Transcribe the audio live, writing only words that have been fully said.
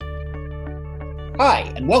Hi,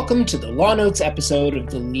 and welcome to the Law Notes episode of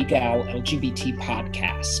the Legal LGBT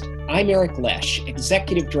podcast. I'm Eric Lesh,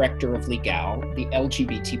 Executive Director of Legal, the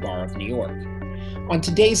LGBT Bar of New York. On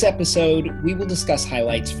today's episode, we will discuss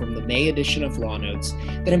highlights from the May edition of Law Notes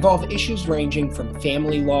that involve issues ranging from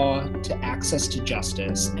family law to access to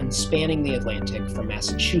justice and spanning the Atlantic from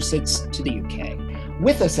Massachusetts to the UK.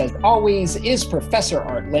 With us, as always, is Professor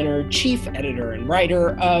Art Leonard, Chief Editor and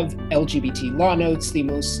Writer of LGBT Law Notes, the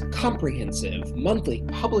most comprehensive monthly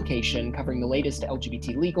publication covering the latest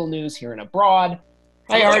LGBT legal news here and abroad.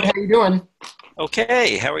 Hi, Art. How are you doing?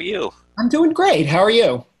 Okay, how are you? I'm doing great. How are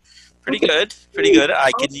you? Pretty good. Pretty good. I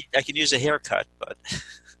can use a haircut, but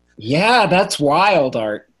Yeah, that's wild,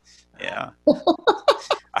 Art. yeah,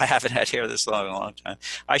 I haven't had hair this long in a long time.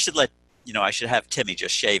 I should have Timmy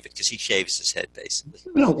just shave it because he shaves his head basically.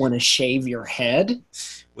 You don't want to shave your head.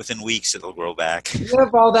 Within weeks, it'll grow back. You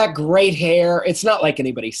have all that great hair. It's not like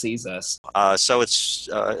anybody sees us. So this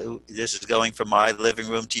is going from my living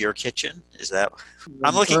room to your kitchen. Is that?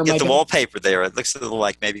 I'm looking at the wallpaper there. It looks a little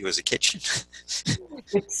like maybe it was a kitchen.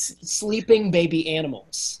 It's sleeping baby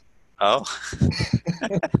animals. Oh.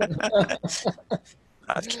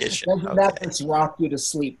 Not kitchen. Doesn't that just rock you to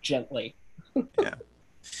sleep gently? Yeah.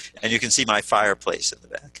 And you can see my fireplace in the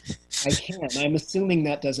back. I can. I'm assuming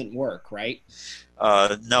that doesn't work, right?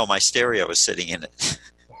 No, my stereo is sitting in it.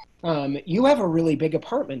 You have a really big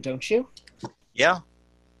apartment, don't you? Yeah.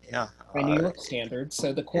 By New York standards,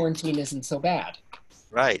 so the quarantine isn't so bad.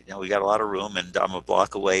 Right. We got a lot of room, and I'm a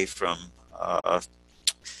block away from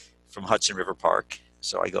Hudson River Park,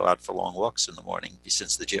 so I go out for long walks in the morning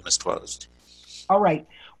since the gym is closed. All right.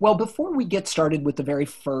 Well, before we get started with the very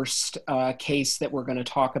first case that we're going to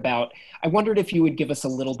talk about, I wondered if you would give us a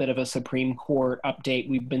little bit of a Supreme Court update.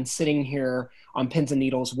 We've been sitting here on pins and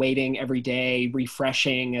needles waiting every day,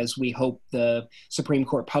 refreshing as we hope the Supreme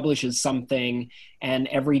Court publishes something. And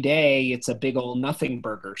every day it's a big old nothing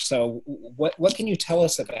burger. So what can you tell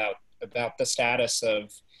us about the status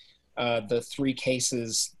of the three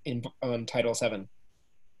cases on Title VII?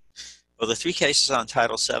 Well, the three cases on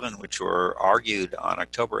Title VII, which were argued on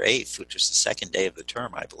October 8th, which was the second day of the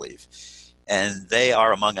term, I believe, and they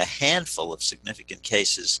are among a handful of significant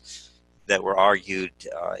cases that were argued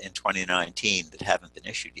in 2019 that haven't been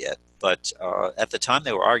issued yet. But at the time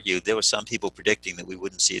they were argued, there were some people predicting that we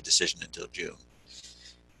wouldn't see a decision until June.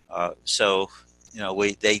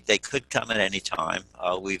 They could come at any time.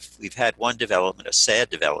 We've had one development, a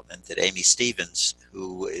sad development, that Amy Stevens,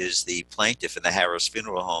 who is the plaintiff in the Harris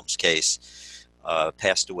Funeral Homes case,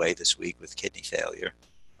 passed away this week with kidney failure.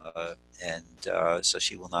 So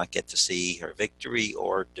she will not get to see her victory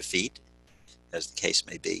or defeat, as the case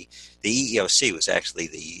may be. The EEOC was actually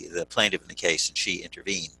the plaintiff in the case, and she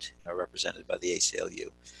intervened, represented by the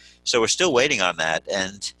ACLU. So we're still waiting on that,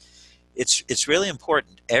 and it's really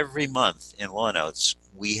important. Every month in Law Notes,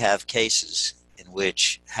 we have cases in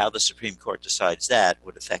which how the Supreme Court decides that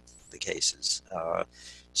would affect the cases.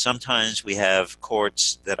 Sometimes we have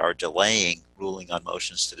courts that are delaying ruling on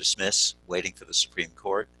motions to dismiss, waiting for the Supreme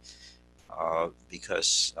Court,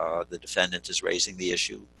 because the defendant is raising the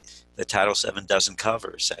issue that Title VII doesn't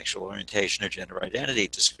cover sexual orientation or gender identity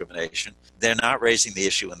discrimination. They're not raising the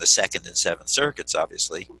issue in the Second and Seventh Circuits,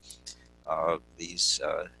 obviously.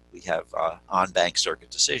 We have on-bank circuit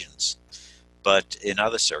decisions, but in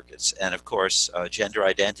other circuits, and of course, gender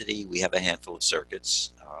identity, we have a handful of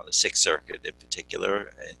circuits, the Sixth Circuit in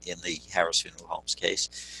particular, in the Harris Funeral Homes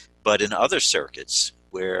case, but in other circuits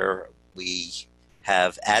where we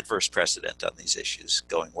have adverse precedent on these issues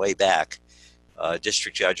going way back, some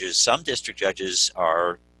district judges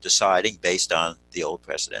are deciding based on the old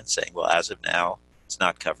precedent, saying, well, as of now, it's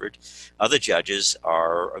not covered. Other judges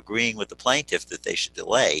are agreeing with the plaintiff that they should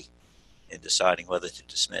delay in deciding whether to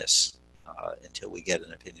dismiss until we get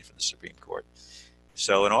an opinion from the Supreme Court.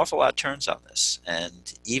 So an awful lot turns on this.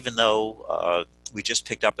 And even though we just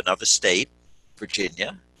picked up another state,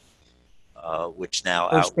 Virginia, which now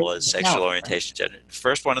outlaws sexual orientation, gender, the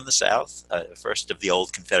first one in the South, first of the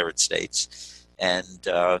old Confederate states. And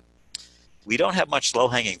we don't have much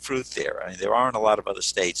low-hanging fruit there. I mean, there aren't a lot of other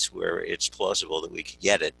states where it's plausible that we could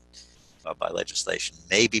get it by legislation.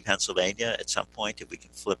 Maybe Pennsylvania at some point if we can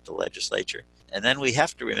flip the legislature. And then we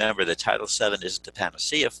have to remember that Title VII isn't a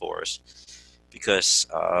panacea for us because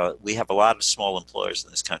we have a lot of small employers in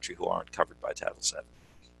this country who aren't covered by Title VII.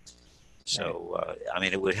 So,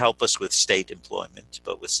 it would help us with state employment,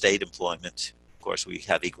 but with state employment, of course, we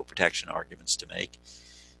have equal protection arguments to make.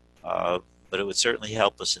 But it would certainly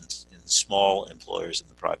help us in small employers in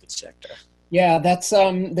the private sector. Yeah, that's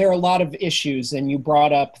there are a lot of issues, and you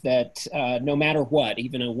brought up that no matter what,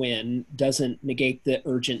 even a win doesn't negate the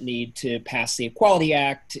urgent need to pass the Equality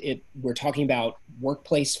Act. We're talking about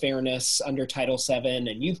workplace fairness under Title VII,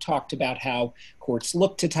 and you've talked about how courts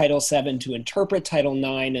look to Title VII to interpret Title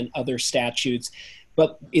IX and other statutes,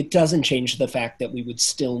 but it doesn't change the fact that we would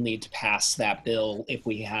still need to pass that bill if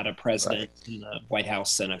we had a Right. president and a White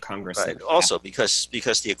House and a Congress that Right. would pass. Also, because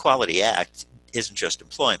the Equality Act isn't just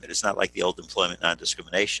employment. It's not like the old Employment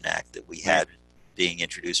Non-Discrimination Act that we Right. had being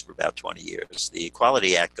introduced for about 20 years. The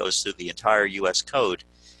Equality Act goes through the entire U.S. Code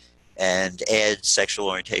and adds sexual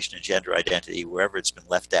orientation and gender identity wherever it's been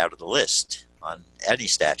left out of the list on any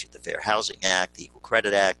statute, the Fair Housing Act, the Equal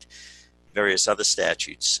Credit Act, various other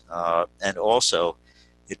statutes. And also,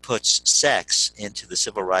 it puts sex into the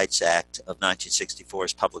Civil Rights Act of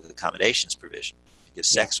 1964's public accommodations provision,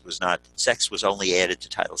 because Yeah. sex was only added to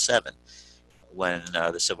Title VII when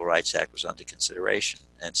the Civil Rights Act was under consideration.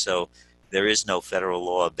 And so there is no federal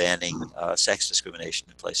law banning sex discrimination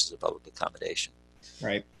in places of public accommodation.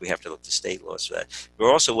 Right. We have to look to state laws for that.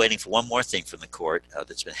 We're also waiting for one more thing from the court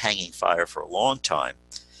that's been hanging fire for a long time,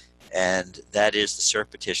 and that is the cert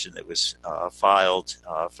petition that was filed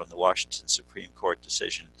from the Washington Supreme Court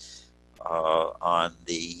decision on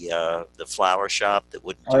the flower shop that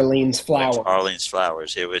wouldn't do Arlene's Flower. Arlene's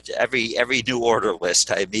Flowers. It was every new order list.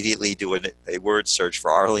 I immediately do a word search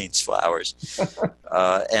for Arlene's Flowers,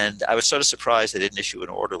 and I was sort of surprised they didn't issue an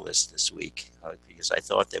order list this week because I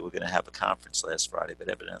thought they were going to have a conference last Friday, but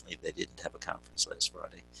evidently they didn't have a conference last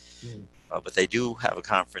Friday. Mm. But they do have a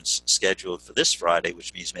conference scheduled for this Friday,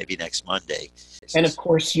 which means maybe next Monday. And of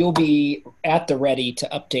course, you'll be at the ready to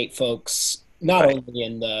update folks, not Right. only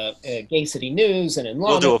in the Gay City News and in Law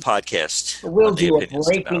We'll do a Notes, podcast. but we'll on the do a opinions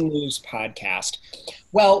breaking about. news podcast.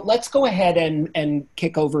 Well, let's go ahead and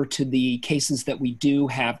kick over to the cases that we do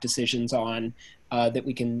have decisions on that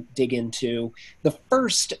we can dig into. The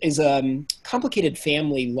first is a complicated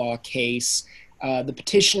family law case. The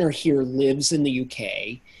petitioner here lives in the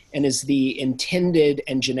UK and is the intended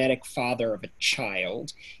and genetic father of a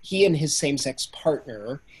child. He and his same-sex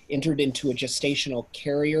partner entered into a gestational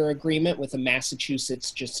carrier agreement with a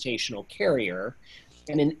Massachusetts gestational carrier.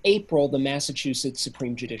 And in April, the Massachusetts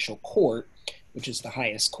Supreme Judicial Court, which is the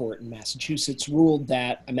highest court in Massachusetts, ruled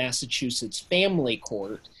that a Massachusetts family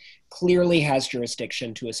court clearly has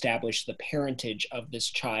jurisdiction to establish the parentage of this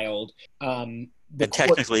child. And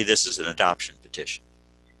technically, this is an adoption petition.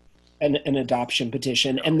 An adoption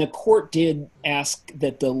petition. And the court did ask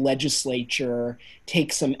that the legislature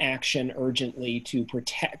take some action urgently to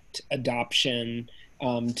protect adoption,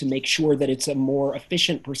 to make sure that it's a more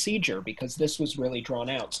efficient procedure, because this was really drawn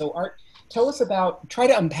out. So Art, try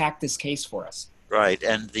to unpack this case for us. Right,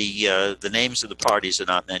 and the names of the parties are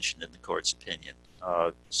not mentioned in the court's opinion.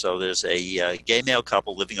 So there's a gay male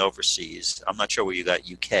couple living overseas. I'm not sure where you got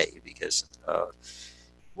UK because it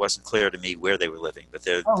wasn't clear to me where they were living, but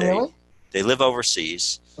Really? they live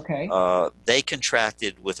overseas. Okay. They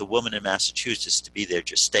contracted with a woman in Massachusetts to be their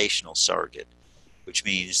gestational surrogate, which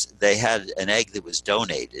means they had an egg that was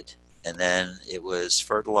donated, and then it was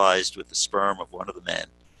fertilized with the sperm of one of the men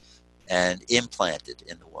and implanted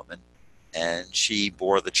in the woman, and she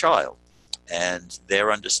bore the child. And their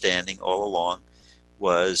understanding all along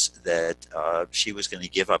was that she was going to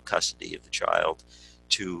give up custody of the child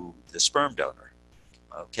to the sperm donor.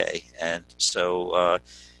 Okay, and so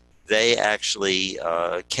they actually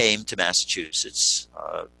came to Massachusetts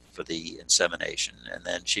for the insemination, and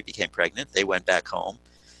then she became pregnant. They went back home,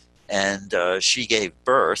 and she gave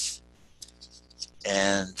birth.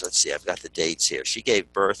 And let's see, I've got the dates here. She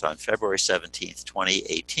gave birth on February 17th,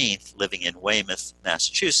 2018, living in Weymouth,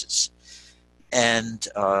 Massachusetts. And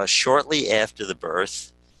shortly after the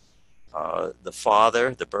birth, the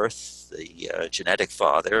genetic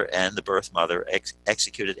father and the birth mother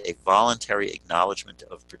executed a voluntary acknowledgement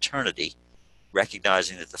of paternity,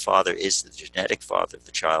 recognizing that the father is the genetic father of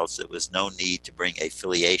the child, so there was no need to bring a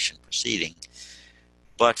filiation proceeding.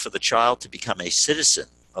 But for the child to become a citizen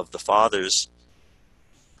of the father's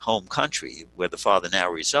home country, where the father now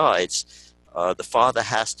resides, the father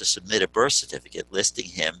has to submit a birth certificate listing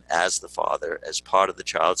him as the father as part of the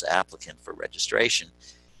child's applicant for registration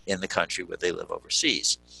in the country where they live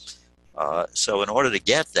overseas. So in order to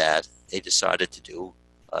get that, they decided to do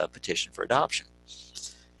a petition for adoption.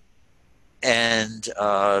 And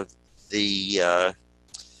the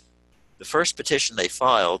first petition they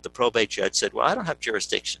filed, the probate judge said, well, I don't have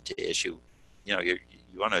jurisdiction to issue, you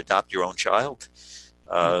want to adopt your own child?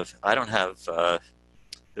 I don't have,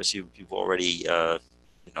 because you've already,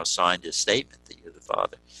 signed a statement that you're the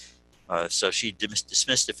father. So she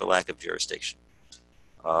dismissed it for lack of jurisdiction.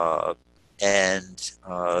 and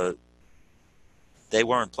they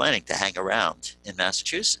weren't planning to hang around in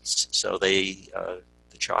Massachusetts. So the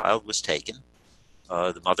child was taken.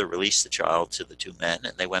 The mother released the child to the two men,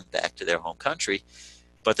 and they went back to their home country.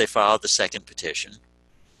 But they filed the second petition.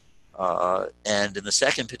 And in the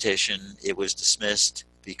second petition, it was dismissed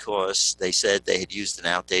because they said they had used an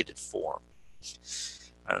outdated form.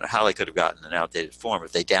 I don't know how they could have gotten an outdated form.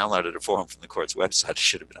 If they downloaded a form from the court's website, it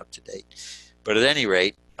should have been up to date. But at any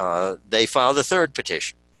rate, they filed a third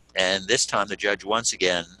petition. And this time the judge once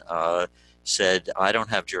again said, I don't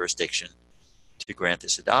have jurisdiction to grant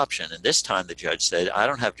this adoption. And this time the judge said, I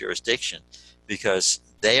don't have jurisdiction because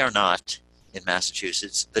they are not in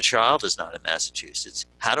Massachusetts. The child is not in Massachusetts.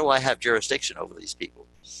 How do I have jurisdiction over these people?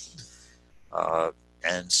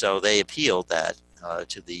 And so they appealed that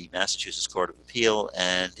to the Massachusetts Court of Appeal,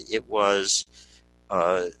 and it was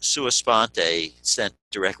sua sponte, sent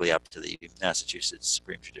directly up to the Massachusetts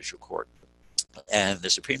Supreme Judicial Court. And the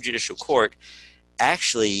Supreme Judicial Court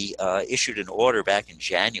actually issued an order back in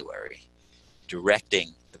January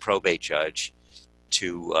directing the probate judge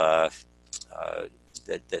to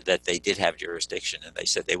that they did have jurisdiction, and they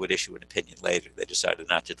said they would issue an opinion later. They decided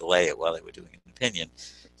not to delay it while they were doing an opinion,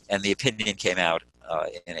 and the opinion came out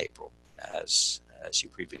in April, as you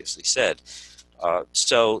previously said.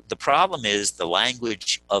 So the problem is the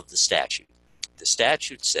language of the statute. The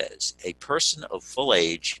statute says a person of full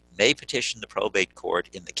age may petition the probate court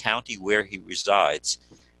in the county where he resides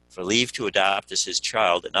for leave to adopt as his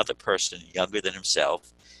child another person younger than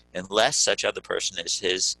himself, unless such other person is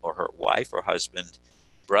his or her wife or husband,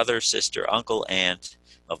 brother, sister, uncle, aunt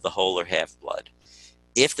of the whole or half blood.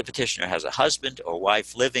 If the petitioner has a husband or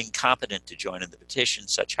wife living competent to join in the petition,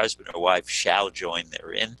 such husband or wife shall join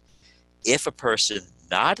therein. If a person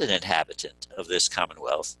not an inhabitant of this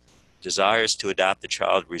Commonwealth desires to adopt the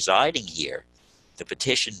child residing here, the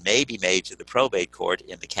petition may be made to the probate court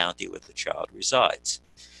in the county where the child resides.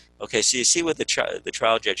 Okay, so you see where the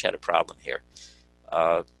trial judge had a problem here.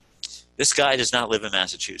 This guy does not live in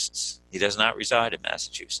Massachusetts. He does not reside in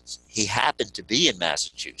Massachusetts. He happened to be in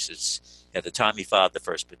Massachusetts at the time he filed the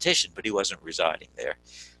first petition, but he wasn't residing there.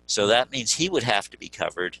 So that means he would have to be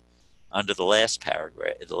covered under the last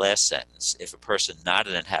paragraph, the last sentence. If a person not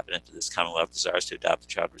an inhabitant of this Commonwealth desires to adopt a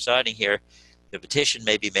child residing here, the petition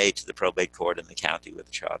may be made to the probate court in the county where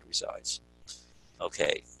the child resides.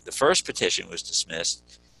 Okay, the first petition was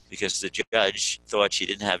dismissed because the judge thought she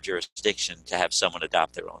didn't have jurisdiction to have someone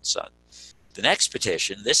adopt their own son. The next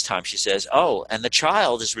petition, this time she says, oh, and the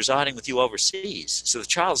child is residing with you overseas, so the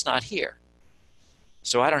child's not here.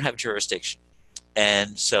 So I don't have jurisdiction.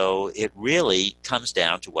 And so it really comes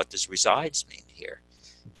down to what does resides mean here.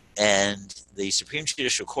 And the Supreme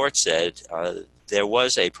Judicial Court said there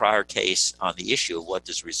was a prior case on the issue of what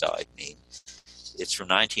does reside mean. It's from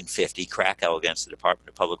 1950, Krakow against the Department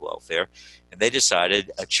of Public Welfare, and they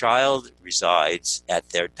decided a child resides at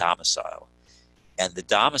their domicile, and the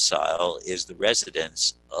domicile is the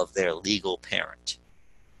residence of their legal parent.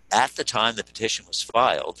 At the time the petition was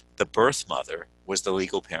filed, the birth mother was the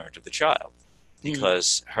legal parent of the child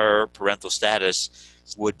because her parental status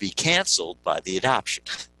would be canceled by the adoption.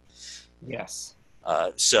 Yes.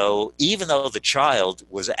 So even though the child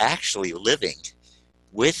was actually living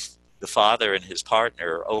with the father and his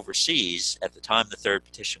partner overseas at the time the third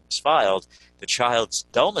petition was filed, the child's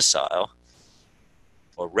domicile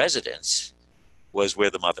or residence was where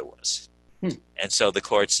the mother was. And so the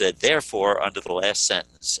court said, therefore, under the last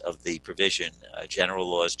sentence of the provision, General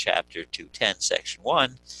Laws, Chapter 210, Section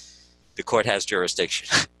 1, the court has jurisdiction.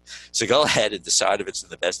 So go ahead and decide if it's in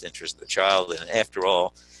the best interest of the child. And after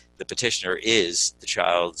all, the petitioner is the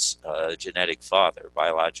child's genetic father,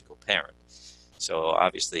 biological parent. So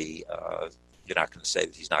obviously, you're not going to say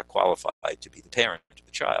that he's not qualified to be the parent of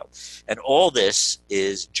the child. And all this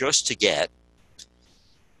is just to get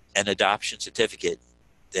an adoption certificate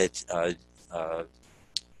that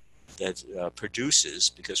produces,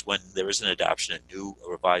 because when there is an adoption, a new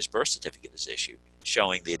revised birth certificate is issued,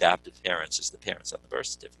 showing the adoptive parents as the parents on the birth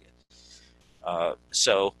certificate.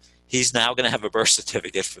 So he's now going to have a birth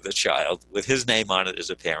certificate for the child with his name on it as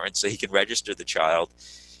a parent, so he can register the child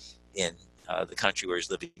in the country where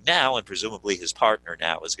he's living now, and presumably his partner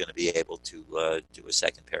now is going to be able to do a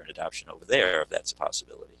second parent adoption over there, if that's a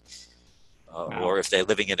possibility. Or if they're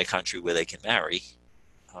living in a country where they can marry.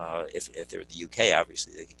 If they're in the UK,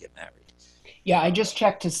 obviously they can get married. Yeah, I just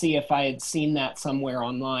checked to see if I had seen that somewhere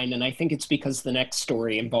online, and I think it's because the next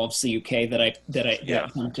story involves the UK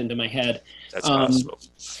that jumped into my head. That's possible.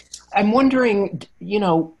 I'm wondering,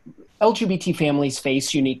 LGBT families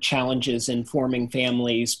face unique challenges in forming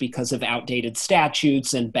families because of outdated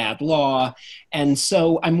statutes and bad law. And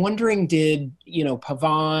so I'm wondering, did,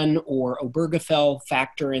 Pavan or Obergefell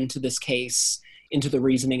factor into this case, into the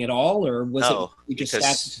reasoning at all, or was it No, just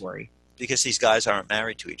statutory? because these guys aren't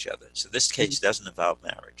married to each other. So this case doesn't involve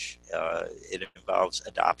marriage. It involves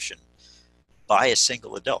adoption by a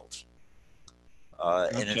single adult.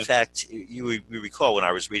 And in fact, you recall when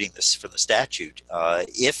I was reading this from the statute,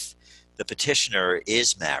 if the petitioner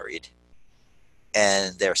is married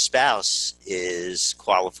and their spouse is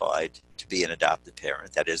qualified to be an adopted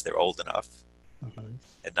parent, that is, they're old enough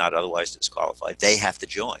and not otherwise disqualified, they have to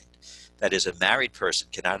join. That is, a married person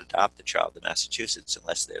cannot adopt a child in Massachusetts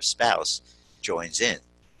unless their spouse joins in.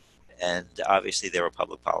 And obviously there are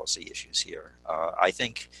public policy issues here. I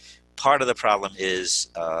think part of the problem is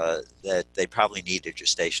that they probably need a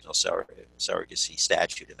gestational surrogacy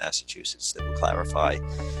statute in Massachusetts that will clarify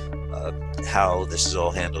how this is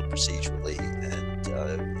all handled procedurally and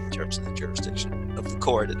in terms of the jurisdiction of the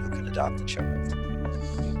court and who can adopt the child.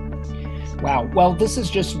 Wow. Well, this is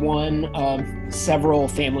just one of several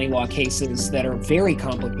family law cases that are very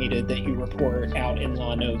complicated that you report out in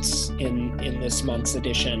Law Notes in this month's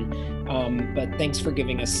edition. But thanks for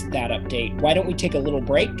giving us that update. Why don't we take a little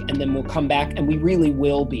break and then we'll come back, and we really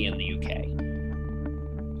will be in the UK.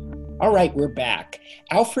 All right, we're back.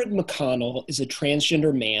 Alfred McConnell is a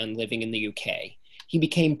transgender man living in the UK. He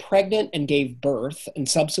became pregnant and gave birth and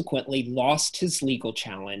subsequently lost his legal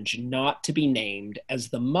challenge not to be named as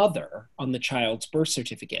the mother on the child's birth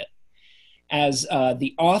certificate. As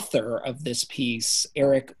the author of this piece,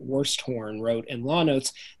 Eric Worsthorn, wrote in Law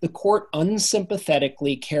Notes, the court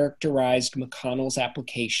unsympathetically characterized McConnell's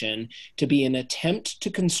application to be an attempt to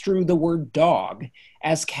construe the word dog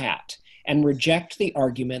as cat and reject the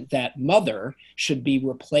argument that mother should be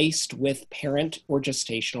replaced with parent or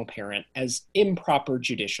gestational parent as improper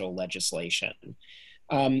judicial legislation.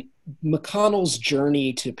 McConnell's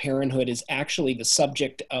journey to parenthood is actually the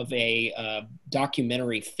subject of a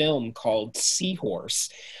documentary film called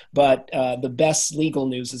Seahorse, but the best legal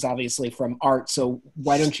news is obviously from Art. So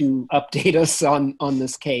why don't you update us on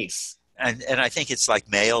this case? And I think it's like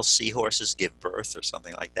male seahorses give birth or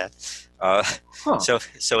something like that.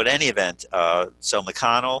 So in any event, so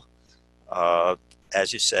McConnell,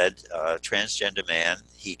 as you said, transgender man,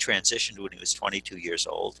 he transitioned when he was 22 years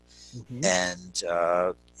old, and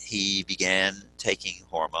he began taking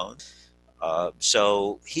hormones.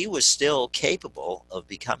 So he was still capable of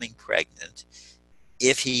becoming pregnant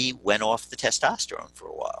if he went off the testosterone for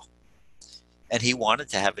a while. And he wanted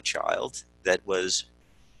to have a child that was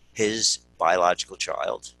his biological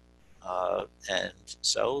child, and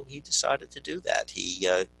so he decided to do that.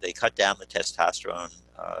 They cut down the testosterone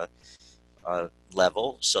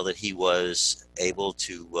level so that he was able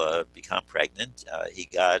to become pregnant. He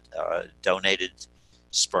got donated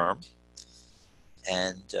sperm,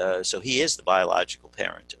 and so he is the biological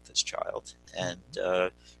parent of this child. And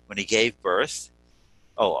when he gave birth,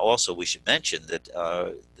 also we should mention that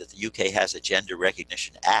the UK has a Gender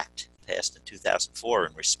Recognition Act passed in 2004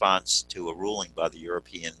 in response to a ruling by the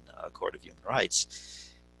European Court of Human Rights.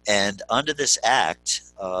 And under this act,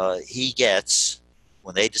 he gets,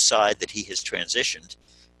 when they decide that he has transitioned,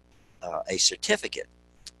 a certificate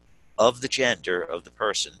of the gender of the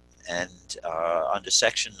person. And under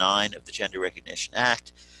Section 9 of the Gender Recognition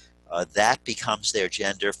Act, that becomes their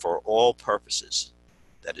gender for all purposes.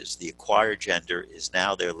 That is, the acquired gender is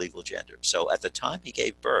now their legal gender. So at the time he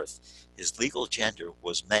gave birth, his legal gender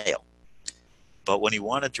was male. But when he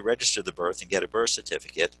wanted to register the birth and get a birth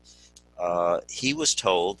certificate, he was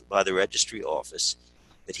told by the registry office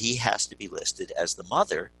that he has to be listed as the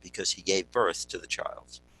mother because he gave birth to the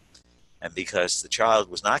child. And because the child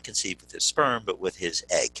was not conceived with his sperm, but with his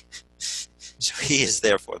egg. So he is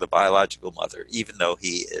therefore the biological mother, even though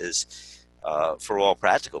he is, for all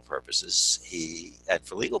practical purposes, and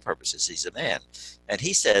for legal purposes, he's a man. And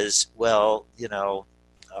he says, well,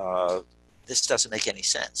 this doesn't make any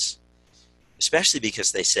sense. Especially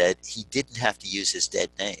because they said he didn't have to use his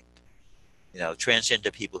dead name.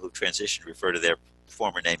 Transgender people who transition refer to their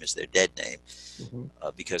former name as their dead name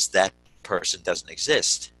because that person doesn't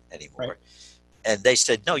exist anymore. Right. And they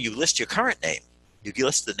said, no, you list your current name. You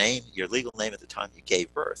list the name, your legal name at the time you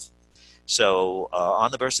gave birth. So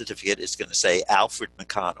on the birth certificate, it's going to say Alfred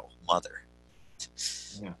McConnell, mother.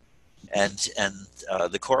 Yeah. And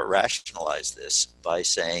the court rationalized this by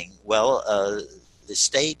saying, well,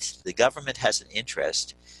 the government has an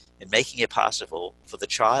interest in making it possible for the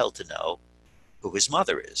child to know who his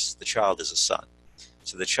mother is. The child is a son.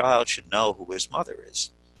 So the child should know who his mother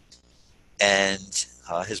is. And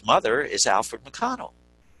his mother is Alfred McConnell.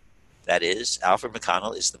 That is, Alfred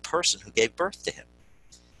McConnell is the person who gave birth to him.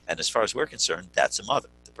 And as far as we're concerned, that's a mother,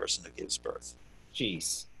 the person who gives birth.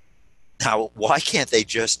 Jeez. Now, why can't they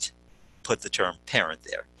just put the term parent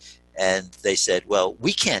there? And they said, well,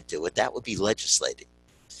 we can't do it. That would be legislating,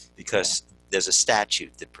 because there's a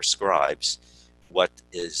statute that prescribes what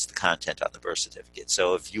is the content on the birth certificate.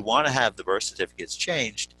 So if you want to have the birth certificates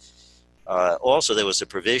changed, also there was a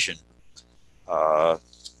provision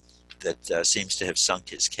that seems to have sunk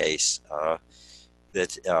his case,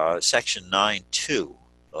 that Section 9.2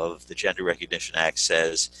 of the Gender Recognition Act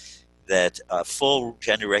says that a full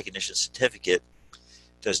gender recognition certificate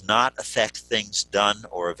does not affect things done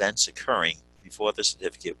or events occurring before the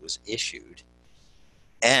certificate was issued.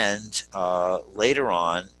 And later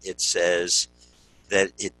on, it says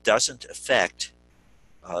that it doesn't affect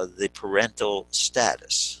the parental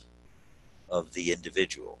status of the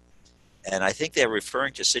individual. And I think they're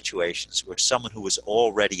referring to situations where someone who was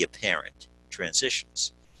already a parent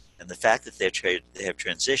transitions. And the fact that they have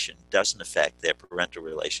transitioned doesn't affect their parental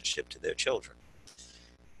relationship to their children.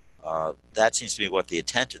 That seems to be what the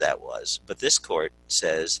intent of that was. But this court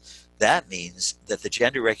says that means that the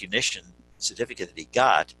gender recognition certificate that he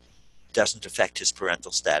got doesn't affect his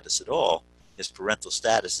parental status at all. His parental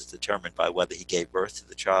status is determined by whether he gave birth to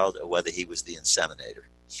the child or whether he was the inseminator.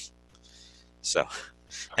 So,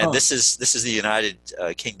 and this is the United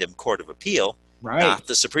Kingdom Court of Appeal, not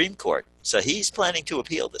the Supreme Court. So he's planning to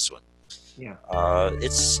appeal this one. Yeah.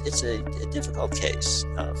 It's a difficult case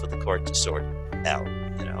for the court to sort out,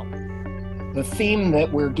 you know. The theme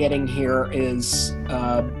that we're getting here is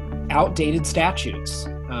outdated statutes.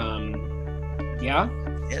 Yeah,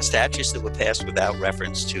 statutes that were passed without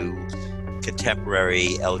reference to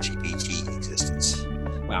contemporary LGBT existence.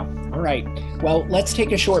 Wow. All right. Well, let's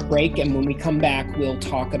take a short break, and when we come back, we'll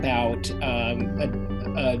talk about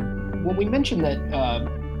when we mentioned that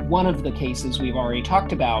one of the cases we've already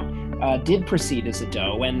talked about did proceed as a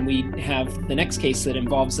doe, and we have the next case that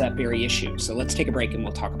involves that very issue. So let's take a break and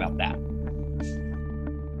we'll talk about that.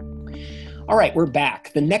 All right, we're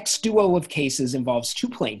back. The next duo of cases involves two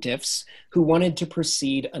plaintiffs who wanted to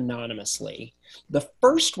proceed anonymously. The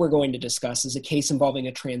first we're going to discuss is a case involving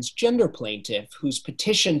a transgender plaintiff whose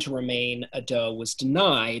petition to remain a doe was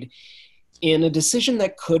denied in a decision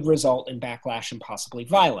that could result in backlash and possibly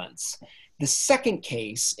violence. The second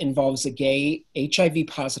case involves a gay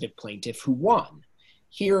HIV-positive plaintiff who won.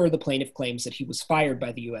 Here, the plaintiff claims that he was fired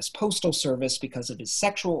by the U.S. Postal Service because of his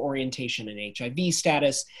sexual orientation and HIV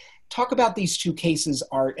status. Talk about these two cases,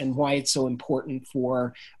 Art, and why it's so important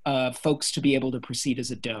for folks to be able to proceed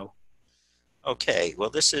as a doe. Okay, well,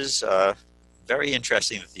 this is very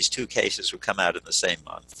interesting that these two cases would come out in the same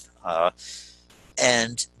month.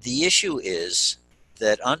 And the issue is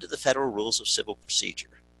that under the Federal Rules of Civil Procedure,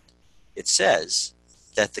 it says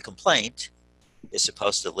that the complaint is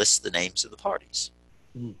supposed to list the names of the parties.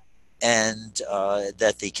 And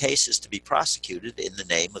that the case is to be prosecuted in the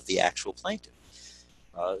name of the actual plaintiff.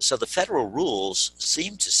 So the federal rules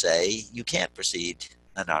seem to say you can't proceed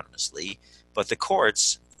anonymously, but the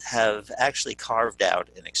courts have actually carved out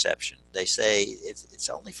an exception. They say it's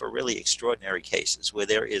only for really extraordinary cases where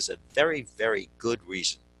there is a very, very good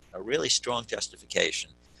reason, a really strong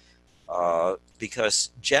justification,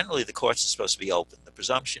 because generally the courts are supposed to be open. The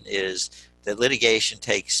presumption is that litigation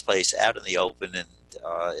takes place out in the open, and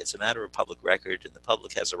it's a matter of public record, and the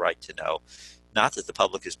public has a right to know. Not that the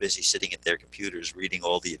public is busy sitting at their computers reading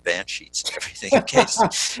all the advance sheets and everything in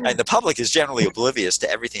cases. And the public is generally oblivious to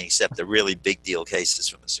everything except the really big deal cases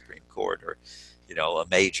from the Supreme Court, or, you know, a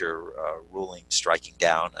major ruling striking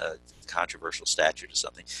down a controversial statute or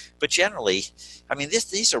something. But generally, I mean,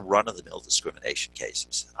 these are run-of-the-mill discrimination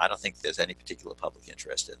cases. I don't think there's any particular public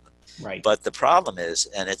interest in them. Right. But the problem is,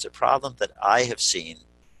 and it's a problem that I have seen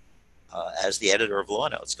as the editor of Law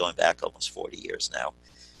Notes going back almost 40 years now,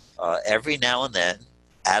 every now and then,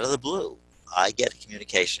 out of the blue, I get a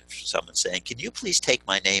communication from someone saying, can you please take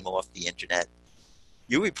my name off the internet?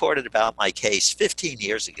 You reported about my case 15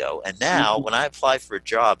 years ago, and now when I apply for a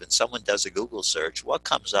job and someone does a Google search, what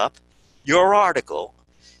comes up? Your article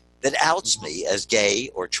that outs me as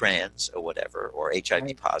gay or trans or whatever, or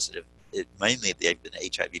HIV positive. Mainly they've been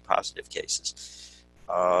HIV positive cases.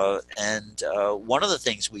 And one of the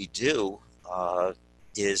things we do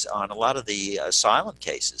is on a lot of the asylum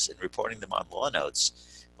cases and reporting them on Law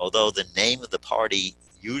Notes, although the name of the party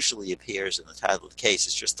usually appears in the title of the case,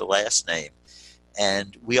 it's just the last name.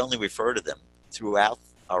 And we only refer to them throughout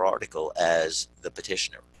our article as the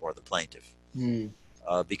petitioner or the plaintiff.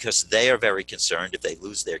 Because they are very concerned if they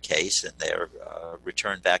lose their case and they're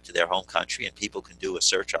returned back to their home country, and people can do a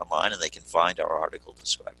search online and they can find our article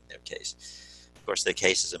describing their case. Of course, the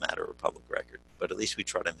case is a matter of public record, but at least we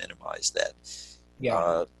try to minimize that.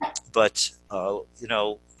 Yeah. But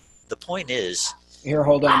the point is Here,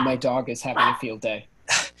 hold on. My dog is having a field day.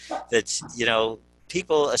 that,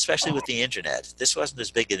 people, especially with the internet, this wasn't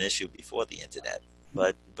as big an issue before the internet,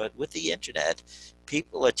 but with the internet,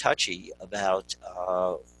 people are touchy about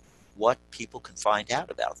what people can find out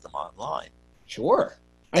about them online. Sure.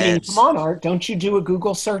 I mean, And come on, Art. Don't you do a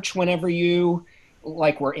Google search whenever you,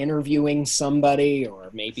 like, were interviewing somebody or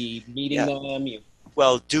maybe meeting yeah, them?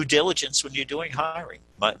 well, due diligence when you're doing hiring.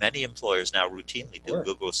 Many employers now routinely do Sure.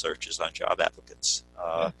 Google searches on job applicants,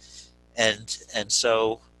 Yeah. and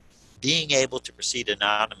so being able to proceed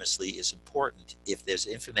anonymously is important if there's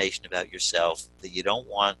information about yourself that you don't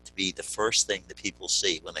want to be the first thing that people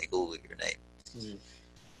see when they Google your name.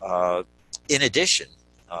 Mm. In addition,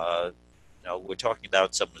 we're talking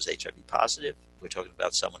about someone who's HIV positive. We're talking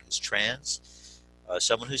about someone who's trans,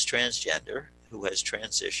 someone who's transgender, who has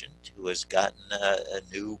transitioned, who has gotten a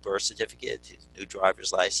new birth certificate, new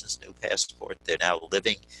driver's license, new passport. They're now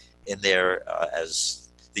living in their, as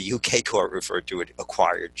the UK court referred to it,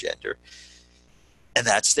 acquired gender. And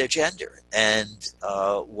that's their gender. And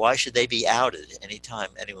why should they be outed anytime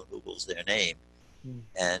anyone Googles their name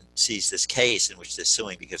and sees this case in which they're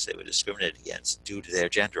suing because they were discriminated against due to their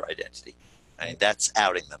gender identity? I mean, that's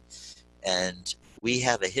outing them. And we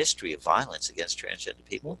have a history of violence against transgender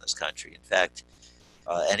people in this country. In fact,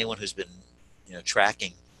 anyone who's been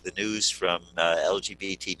tracking the news from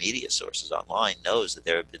LGBT media sources online knows that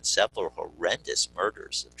there have been several horrendous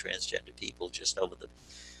murders of transgender people just over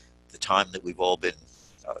the time that we've all been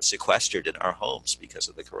sequestered in our homes because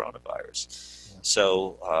of the coronavirus. Yeah.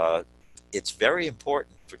 So it's very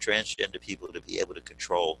important for transgender people to be able to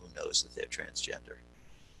control who knows that they're transgender.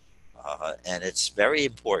 And it's very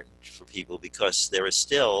important for people because there is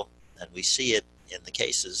still, and we see it in the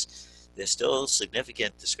cases, there's still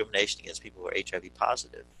significant discrimination against people who are HIV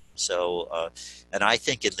positive. So, and I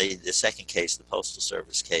think in the second case, the Postal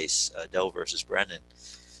Service case, Doe versus Brennan,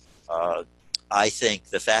 I think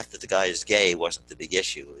the fact that the guy is gay wasn't the big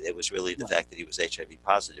issue. It was really the fact that he was HIV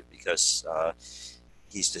positive because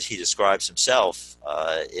he describes himself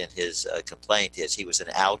in his complaint as he was an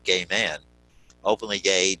out gay man, openly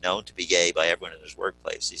gay, known to be gay by everyone in his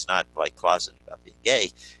workplace. He's not like closeted about being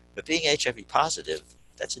gay, but being HIV positive,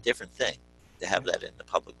 that's a different thing. To have that in the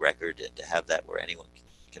public record and to have that where anyone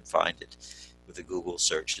can find it with a Google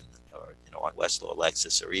search or on Westlaw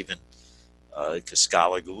Lexis or even because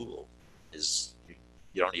Scholar Google is,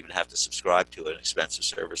 you don't even have to subscribe to an expensive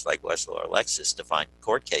service like Westlaw or Lexis to find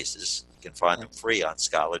court cases. You can find them free on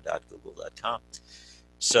scholar.google.com.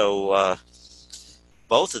 So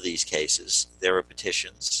both of these cases, there are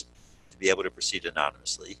petitions to be able to proceed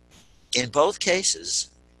anonymously. In both cases,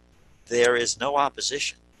 there is no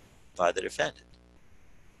opposition by the defendant.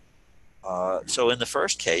 So in the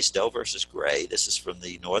first case, Doe versus Gray, this is from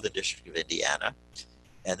the Northern District of Indiana,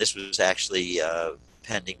 and this was actually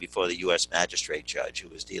pending before the U.S. magistrate judge who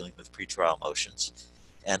was dealing with pretrial motions,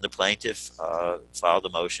 and the plaintiff filed a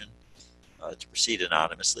motion to proceed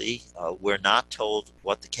anonymously. We're not told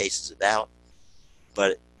what the case is about,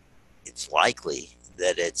 but it's likely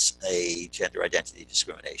that it's a gender identity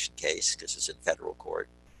discrimination case because it's in federal court.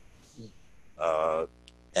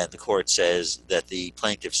 And the court says that the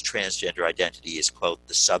plaintiff's transgender identity is, quote,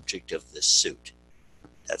 the subject of this suit.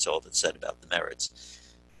 That's all that's said about the merits.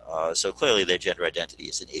 So clearly their gender identity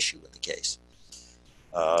is an issue in the case.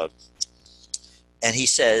 And he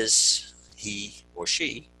says he or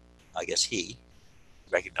she, I guess he,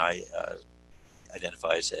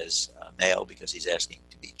 identifies as male because he's asking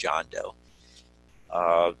to be John Doe,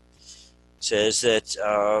 says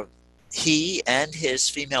that he and his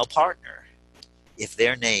female partner, if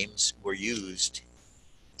their names were used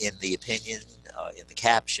in the opinion, in the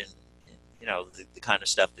caption, the kind of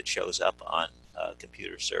stuff that shows up on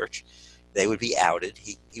computer search, they would be outed.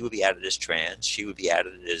 He would be outed as trans. She would be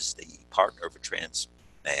outed as the partner of a trans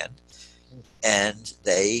man. And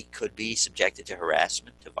they could be subjected to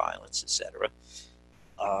harassment, to violence, etc.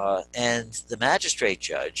 And the magistrate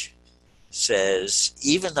judge says,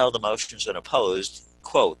 even though the motion is unopposed,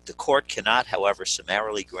 quote, the court cannot, however,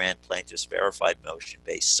 summarily grant plaintiff's verified motion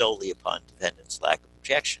based solely upon defendant's lack of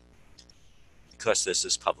objection, because this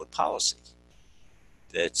is public policy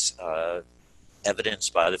that's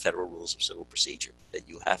evidenced by the federal rules of civil procedure, that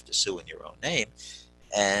you have to sue in your own name.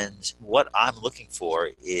 And what I'm looking for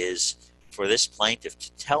is for this plaintiff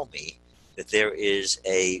to tell me that there is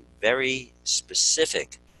a very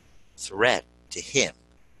specific threat to him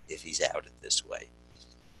if he's outed this way.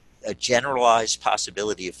 A generalized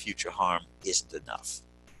possibility of future harm isn't enough.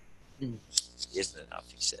 Mm. Isn't enough,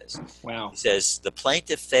 he says. Wow. He says, the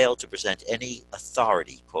plaintiff failed to present any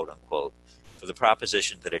authority, quote unquote, for the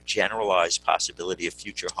proposition that a generalized possibility of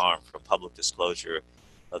future harm from public disclosure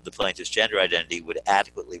of the plaintiff's gender identity would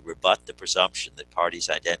adequately rebut the presumption that parties'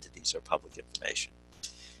 identities are public information.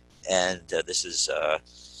 And this is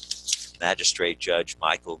Magistrate Judge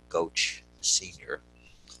Michael Goetsch, Sr.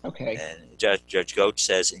 Okay. And Judge Goetsch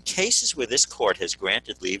says, in cases where this court has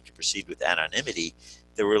granted leave to proceed with anonymity,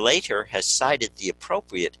 the relator has cited the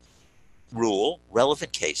appropriate rule,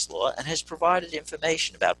 relevant case law, and has provided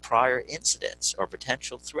information about prior incidents or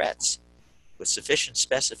potential threats with sufficient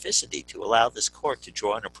specificity to allow this court to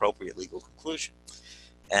draw an appropriate legal conclusion.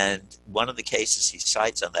 And one of the cases he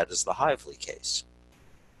cites on that is the Hively case.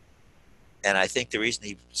 And I think the reason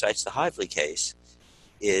he cites the Hively case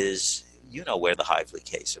is, you know where the Hively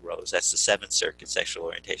case arose. That's the Seventh Circuit sexual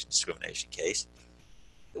orientation discrimination case.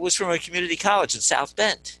 It was from a community college in South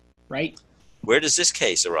Bend. Right. Where does this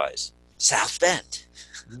case arise? South Bend.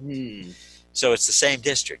 Mm. So it's the same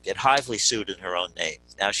district. And Hively sued in her own name.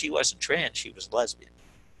 Now, she wasn't trans. She was lesbian.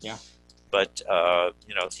 Yeah. But,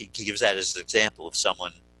 he gives that as an example of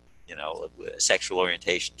someone, a sexual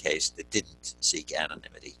orientation case that didn't seek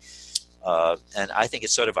anonymity. And I think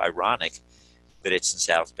it's sort of ironic that it's in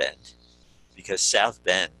South Bend, because South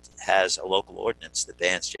Bend has a local ordinance that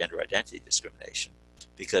bans gender identity discrimination.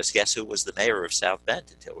 Because guess who was the mayor of South Bend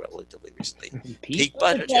until relatively recently? Pete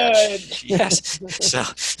Buttigieg. Yes. So,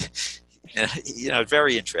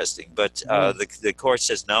 very interesting. But the court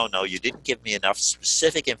says, no, you didn't give me enough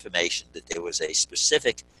specific information that there was a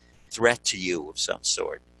specific threat to you of some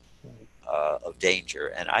sort of danger.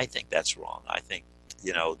 And I think that's wrong. I think,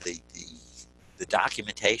 the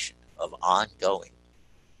documentation of ongoing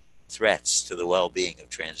threats to the well-being of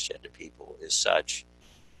transgender people is such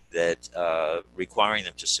that requiring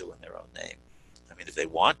them to sue in their own name, I mean, if they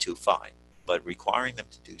want to, fine, but requiring them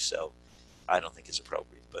to do so, I don't think is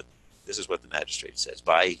appropriate. But this is what the magistrate says.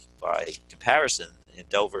 By comparison, in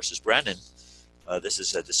Doe versus Brennan, this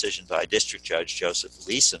is a decision by District Judge Joseph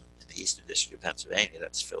Leeson in the Eastern District of Pennsylvania,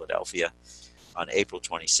 that's Philadelphia, on April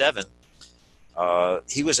 27th.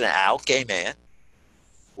 He was an out gay man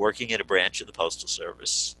working in a branch of the Postal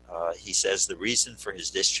Service. He says the reason for his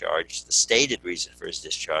discharge, the stated reason for his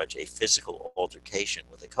discharge, a physical altercation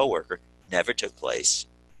with a coworker, never took place.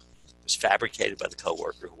 It was fabricated by the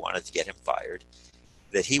coworker who wanted to get him fired.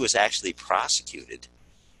 That he was actually prosecuted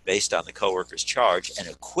based on the coworker's charge and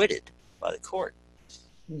acquitted by the court.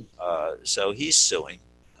 So he's suing,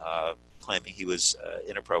 claiming he was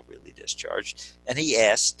inappropriately discharged, and he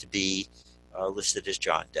asked to be listed as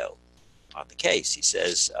John Doe on the case. He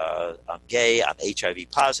says, I'm gay, I'm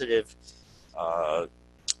HIV positive, I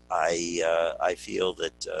feel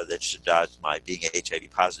that my being HIV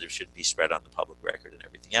positive shouldn't be spread on the public record and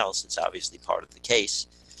everything else. It's obviously part of the case,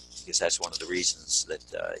 because that's one of the reasons that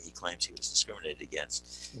he claims he was discriminated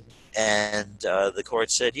against. And the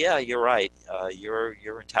court said, yeah, you're right.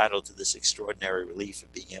 You're entitled to this extraordinary relief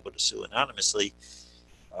of being able to sue anonymously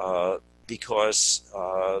because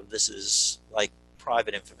this is like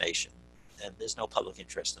private information and there's no public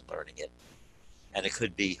interest in learning it. And it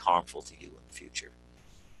could be harmful to you in the future.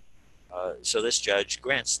 So this judge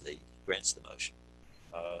grants the motion.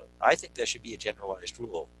 I think there should be a generalized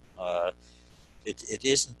rule. It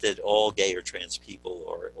isn't that all gay or trans people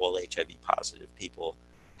or all HIV positive people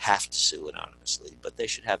have to sue anonymously, but they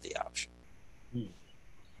should have the option.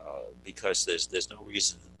 Because there's no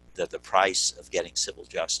reason that the price of getting civil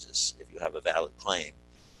justice, if you have a valid claim,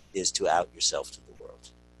 is to out yourself to the world.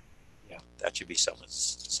 Yeah, that should be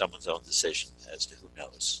someone's own decision as to who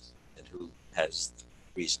knows and who has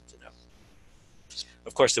reason to know.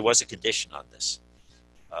 Of course, there was a condition on this.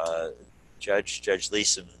 Judge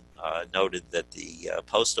Leeson noted that the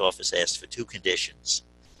post office asked for two conditions.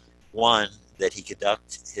 One, that he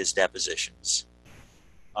conduct his depositions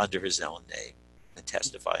under his own name and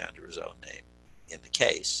testify under his own name in the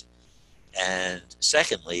case. And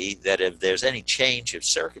secondly, that if there's any change of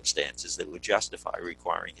circumstances that would justify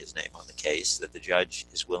requiring his name on the case, that the judge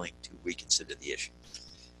is willing to reconsider the issue.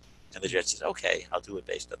 And the judge says, okay, I'll do it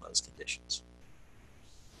based on those conditions.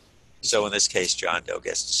 So in this case, John Doe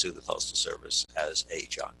gets to sue the Postal Service as a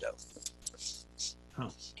John Doe. Huh.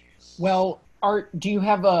 Well, Art, do you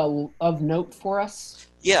have a of note for us?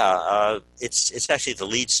 Yeah, it's actually the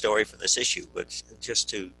lead story from this issue, but just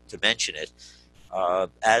to mention it,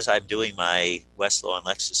 as I'm doing my Westlaw and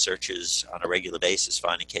Lexis searches on a regular basis,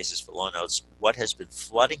 finding cases for law notes, what has been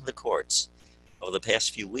flooding the courts over the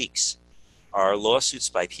past few weeks are lawsuits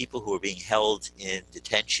by people who are being held in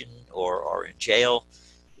detention or are in jail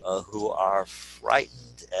who are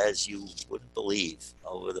frightened as you wouldn't believe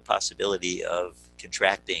over the possibility of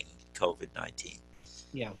contracting COVID-19.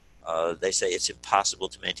 Yeah. They say it's impossible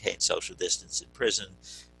to maintain social distance in prison.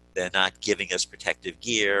 They're not giving us protective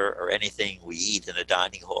gear or anything. We eat in a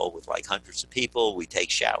dining hall with like hundreds of people. We take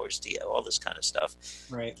showers together, all this kind of stuff.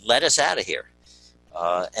 Right. Let us out of here.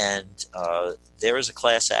 And there is a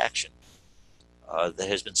class action that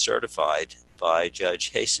has been certified by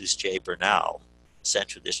Judge Jesus J. Bernal,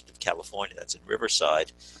 Central District of California, that's in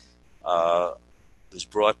Riverside. It was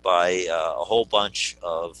brought by a whole bunch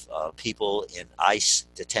of people in ICE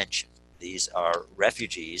detention. These are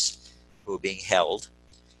refugees who are being held.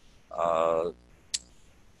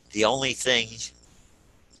 The only thing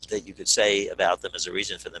that you could say about them as a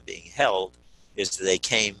reason for them being held is that they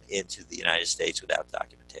came into the United States without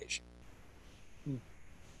documentation.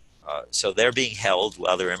 So they're being held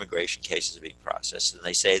while their immigration cases are being processed, and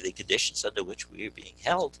they say the conditions under which we are being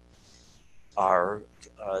held are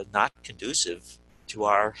not conducive to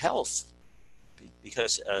our health.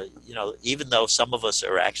 Because, even though some of us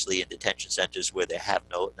are actually in detention centers where there have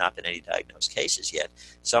not been any diagnosed cases yet,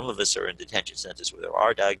 some of us are in detention centers where there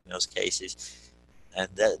are diagnosed cases, and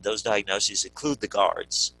those diagnoses include the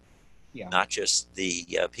guards, not just the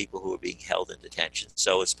people who are being held in detention.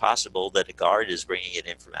 So it's possible that a guard is bringing it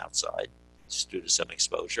in from outside just due to some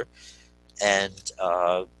exposure. And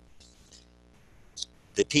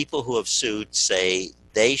the people who have sued say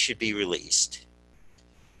they should be released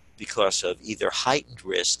because of either heightened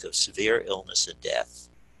risk of severe illness and death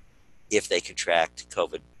if they contract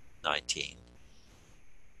COVID-19,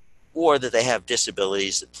 or that they have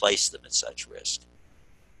disabilities that place them at such risk.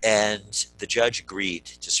 And the judge agreed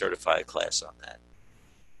to certify a class on that.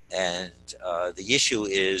 And the issue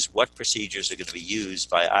is what procedures are going to be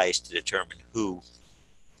used by ICE to determine who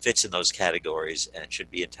fits in those categories and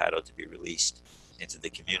should be entitled to be released into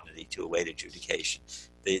the community to await adjudication.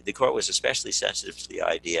 The court was especially sensitive to the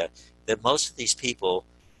idea that most of these people,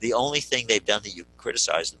 the only thing they've done that you can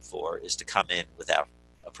criticize them for is to come in without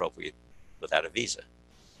a visa.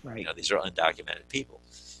 Right. These are undocumented people,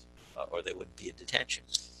 or they wouldn't be in detention.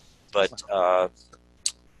 But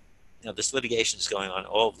this litigation is going on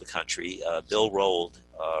all over the country. Bill Rold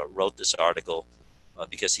wrote this article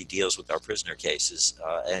because he deals with our prisoner cases,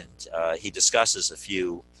 and he discusses a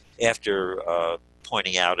few after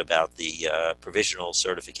pointing out about the provisional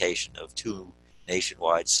certification of 2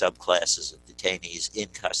 nationwide subclasses of detainees in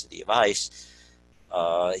custody of ICE.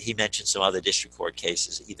 He mentioned some other district court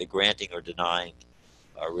cases, either granting or denying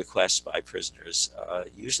requests by prisoners,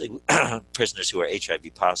 usually prisoners who are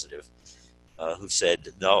HIV positive, who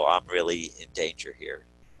said, no, I'm really in danger here.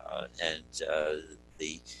 And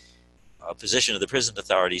the position of the prison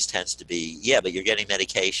authorities tends to be, yeah, but you're getting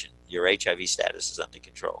medication. Your HIV status is under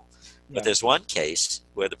control. Yeah. But there's one case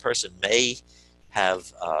where the person may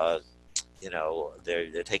have,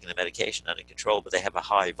 they're taking the medication under control, but they have a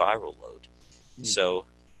high viral load. So,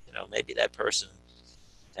 maybe that person,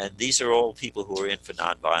 and these are all people who are in for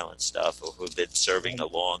nonviolent stuff or who have been serving a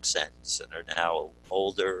long sentence and are now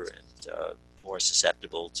older and more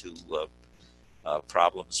susceptible to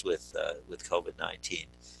problems with COVID-19.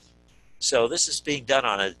 So this is being done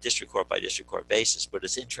on a district court by district court basis, but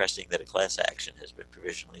it's interesting that a class action has been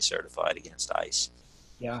provisionally certified against ICE.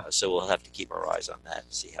 Yeah. So we'll have to keep our eyes on that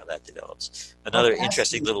and see how that develops. Another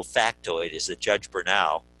interesting little factoid is that Judge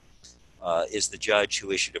Bernal is the judge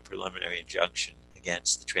who issued a preliminary injunction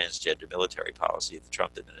against the transgender military policy of the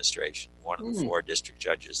Trump administration, one of the 4 district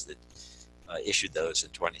judges that issued those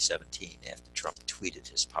in 2017 after Trump tweeted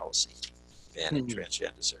his policy banning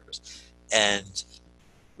transgender service. And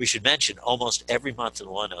we should mention almost every month in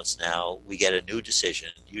Law Notes now, we get a new decision,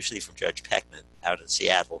 usually from Judge Peckman out in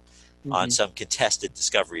Seattle, on some contested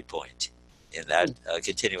discovery point in that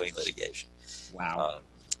continuing litigation. Wow.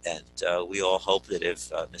 And we all hope that if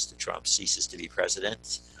Mr. Trump ceases to be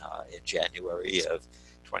president in January of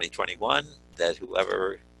 2021, that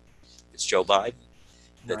whoever, it's Joe Biden,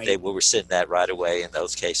 that they will rescind that right away and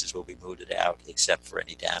those cases will be mooted out except for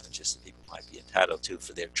any damages that people might be entitled to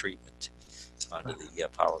for their treatment under the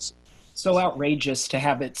policy. So outrageous to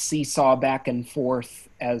have it seesaw back and forth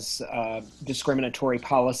as discriminatory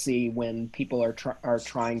policy when people are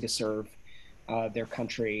trying to serve their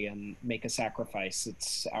country and make a sacrifice.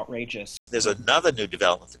 It's outrageous. There's another new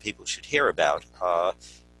development that people should hear about,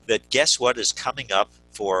 that guess what is coming up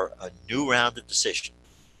for a new round of decision?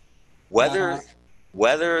 Whether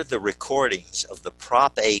the recordings of the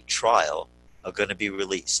Prop 8 trial are going to be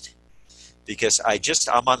released. Because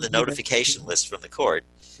I'm on the notification list from the court.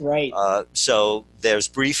 Right. So there's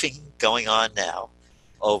briefing going on now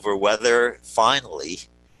over whether finally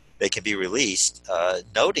they can be released,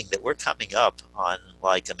 noting that we're coming up on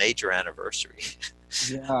like a major anniversary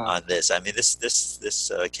on this. I mean, this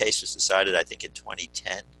case was decided, I think, in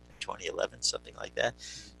 2010, 2011, something like that.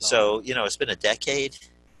 So, it's been a decade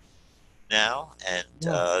now, and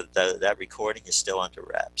that recording is still under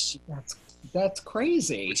wraps. That's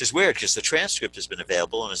crazy. Which is weird, because the transcript has been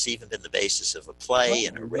available, and it's even been the basis of a play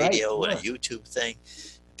and a radio and a YouTube thing,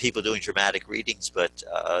 people doing dramatic readings. But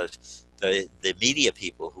the media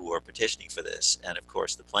people who are petitioning for this, and of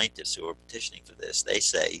course the plaintiffs who are petitioning for this, they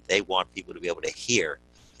say they want people to be able to hear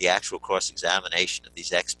the actual cross-examination of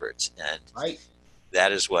these experts, and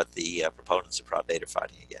that is what the proponents of Prop 8 are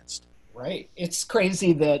fighting against. Right. It's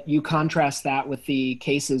crazy that you contrast that with the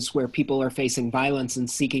cases where people are facing violence and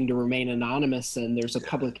seeking to remain anonymous, and there's a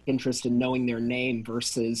public interest in knowing their name,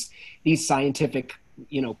 versus these scientific,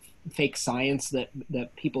 fake science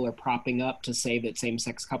that people are propping up to say that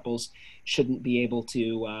same-sex couples shouldn't be able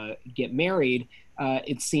to get married.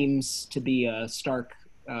 It seems to be a stark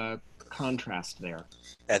contrast there.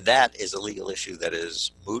 And that is a legal issue that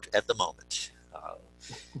is moot at the moment.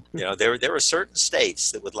 There are certain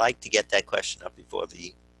states that would like to get that question up before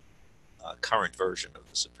the current version of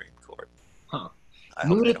the Supreme Court.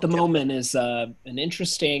 Moot at the moment is an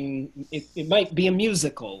interesting. It might be a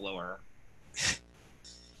musical, or.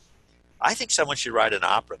 I think someone should write an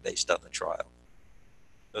opera based on the trial.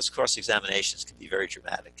 Those cross-examinations can be very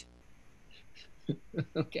dramatic.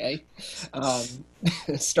 Okay,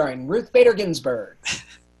 starring Ruth Bader Ginsburg.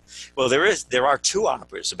 Well, there are two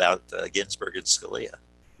operas about Ginsburg and Scalia.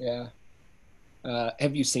 Yeah.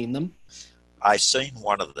 Have you seen them? I've seen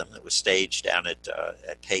one of them. It was staged down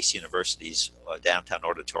at Pace University's downtown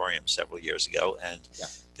auditorium several years ago, and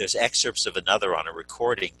there's excerpts of another on a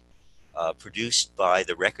recording produced by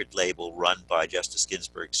the record label run by Justice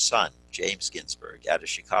Ginsburg's son, James Ginsburg, out of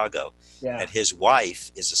Chicago. Yeah. And his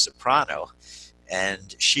wife is a soprano,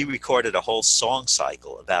 and she recorded a whole song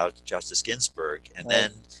cycle about Justice Ginsburg, and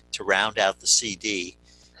then to round out the CD,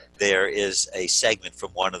 there is a segment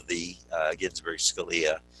from one of the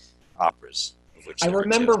Ginsburg-Scalia operas. I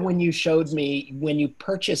remember when you showed me, when you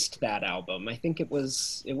purchased that album, I think it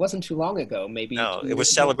wasn't too long ago, maybe. No, it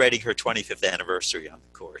was celebrating her 25th anniversary on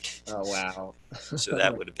the court. Oh, wow. So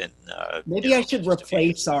that would have been... maybe I should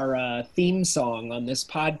replace our theme song on this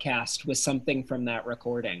podcast with something from that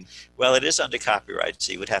recording. Well, it is under copyright,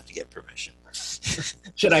 so you would have to get permission.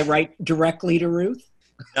 Should I write directly to Ruth?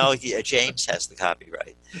 No, James has the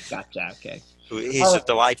copyright. Gotcha, okay. He's a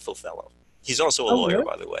delightful fellow. He's also a lawyer, really?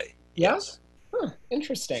 By the way. Yeah? Yes. Huh,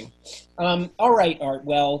 interesting. All right, Art.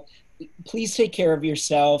 Well, please take care of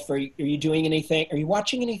yourself. Are you doing anything? Are you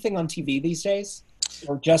watching anything on TV these days,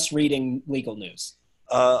 or just reading legal news?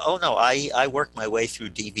 Oh no, I work my way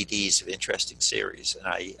through DVDs of interesting series, and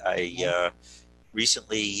I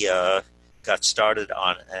recently got started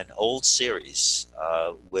on an old series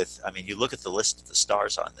you look at the list of the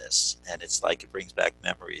stars on this, and it's like it brings back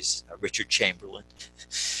memories. Richard Chamberlain,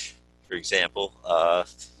 for example.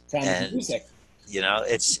 Sound music.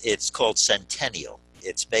 It's called Centennial.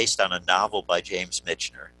 It's based on a novel by James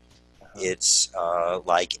Michener. It's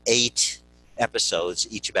like 8 episodes,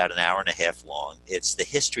 each about an hour and a half long. It's the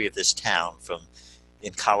history of this town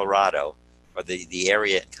in Colorado, or the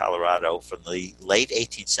area in Colorado from the late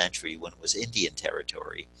 18th century, when it was Indian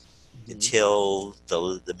territory, until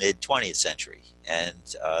the mid 20th century. And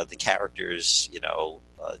the characters,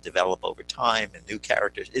 develop over time, and new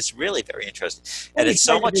characters. It's really very interesting, and it's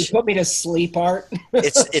so much. You put me to sleep, Art.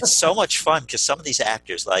 it's so much fun, because some of these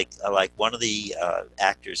actors, like one of the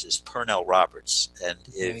actors is Pernell Roberts, and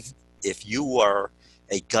if you were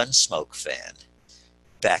a Gunsmoke fan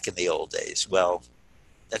back in the old days, well,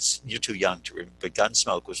 you're too young to remember. But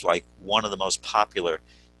Gunsmoke was like one of the most popular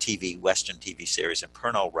Western TV series, and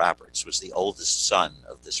Pernell Roberts was the oldest son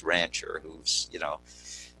of this rancher who's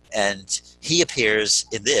and he appears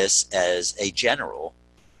in this as a general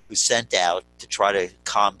who's sent out to try to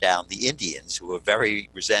calm down the Indians, who are very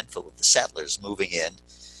resentful of the settlers moving in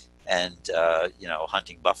and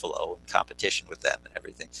hunting buffalo in competition with them and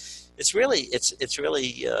everything. It's really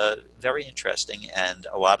very interesting, and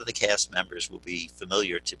a lot of the cast members will be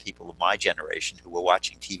familiar to people of my generation who were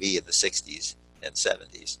watching TV in the 60s and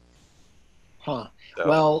 70s. Huh. So,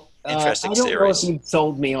 well, I don't know if you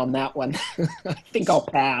sold me on that one. I think I'll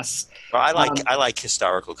pass. Well, I like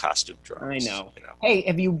historical costume dramas. I know. Hey,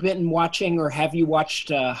 have you been watching, or have you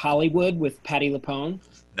watched Hollywood with Patti LuPone?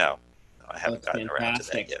 No, I haven't gotten around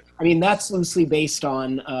to that yet. I mean, that's loosely based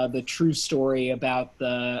on the true story about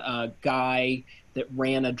the guy that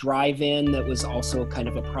ran a drive-in that was also kind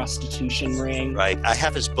of a prostitution ring. Right. I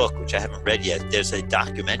have his book, which I haven't read yet. There's a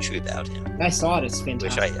documentary about him. I saw it. It's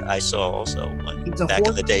fantastic. Which I saw also back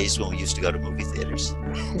in the days when we used to go to movie theaters.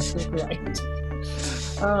 Right.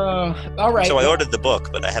 All right. So I ordered the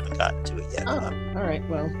book, but I haven't gotten to it yet. Oh, all right.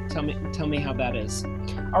 Well, tell me how that is.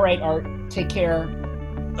 All right, Art. Take care.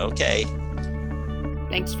 Okay.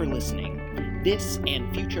 Thanks for listening. This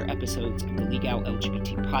and future episodes of the Legal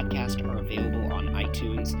LGBT podcast are available on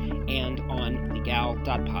iTunes and on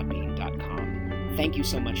legal.podbean.com. Thank you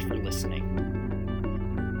so much for listening.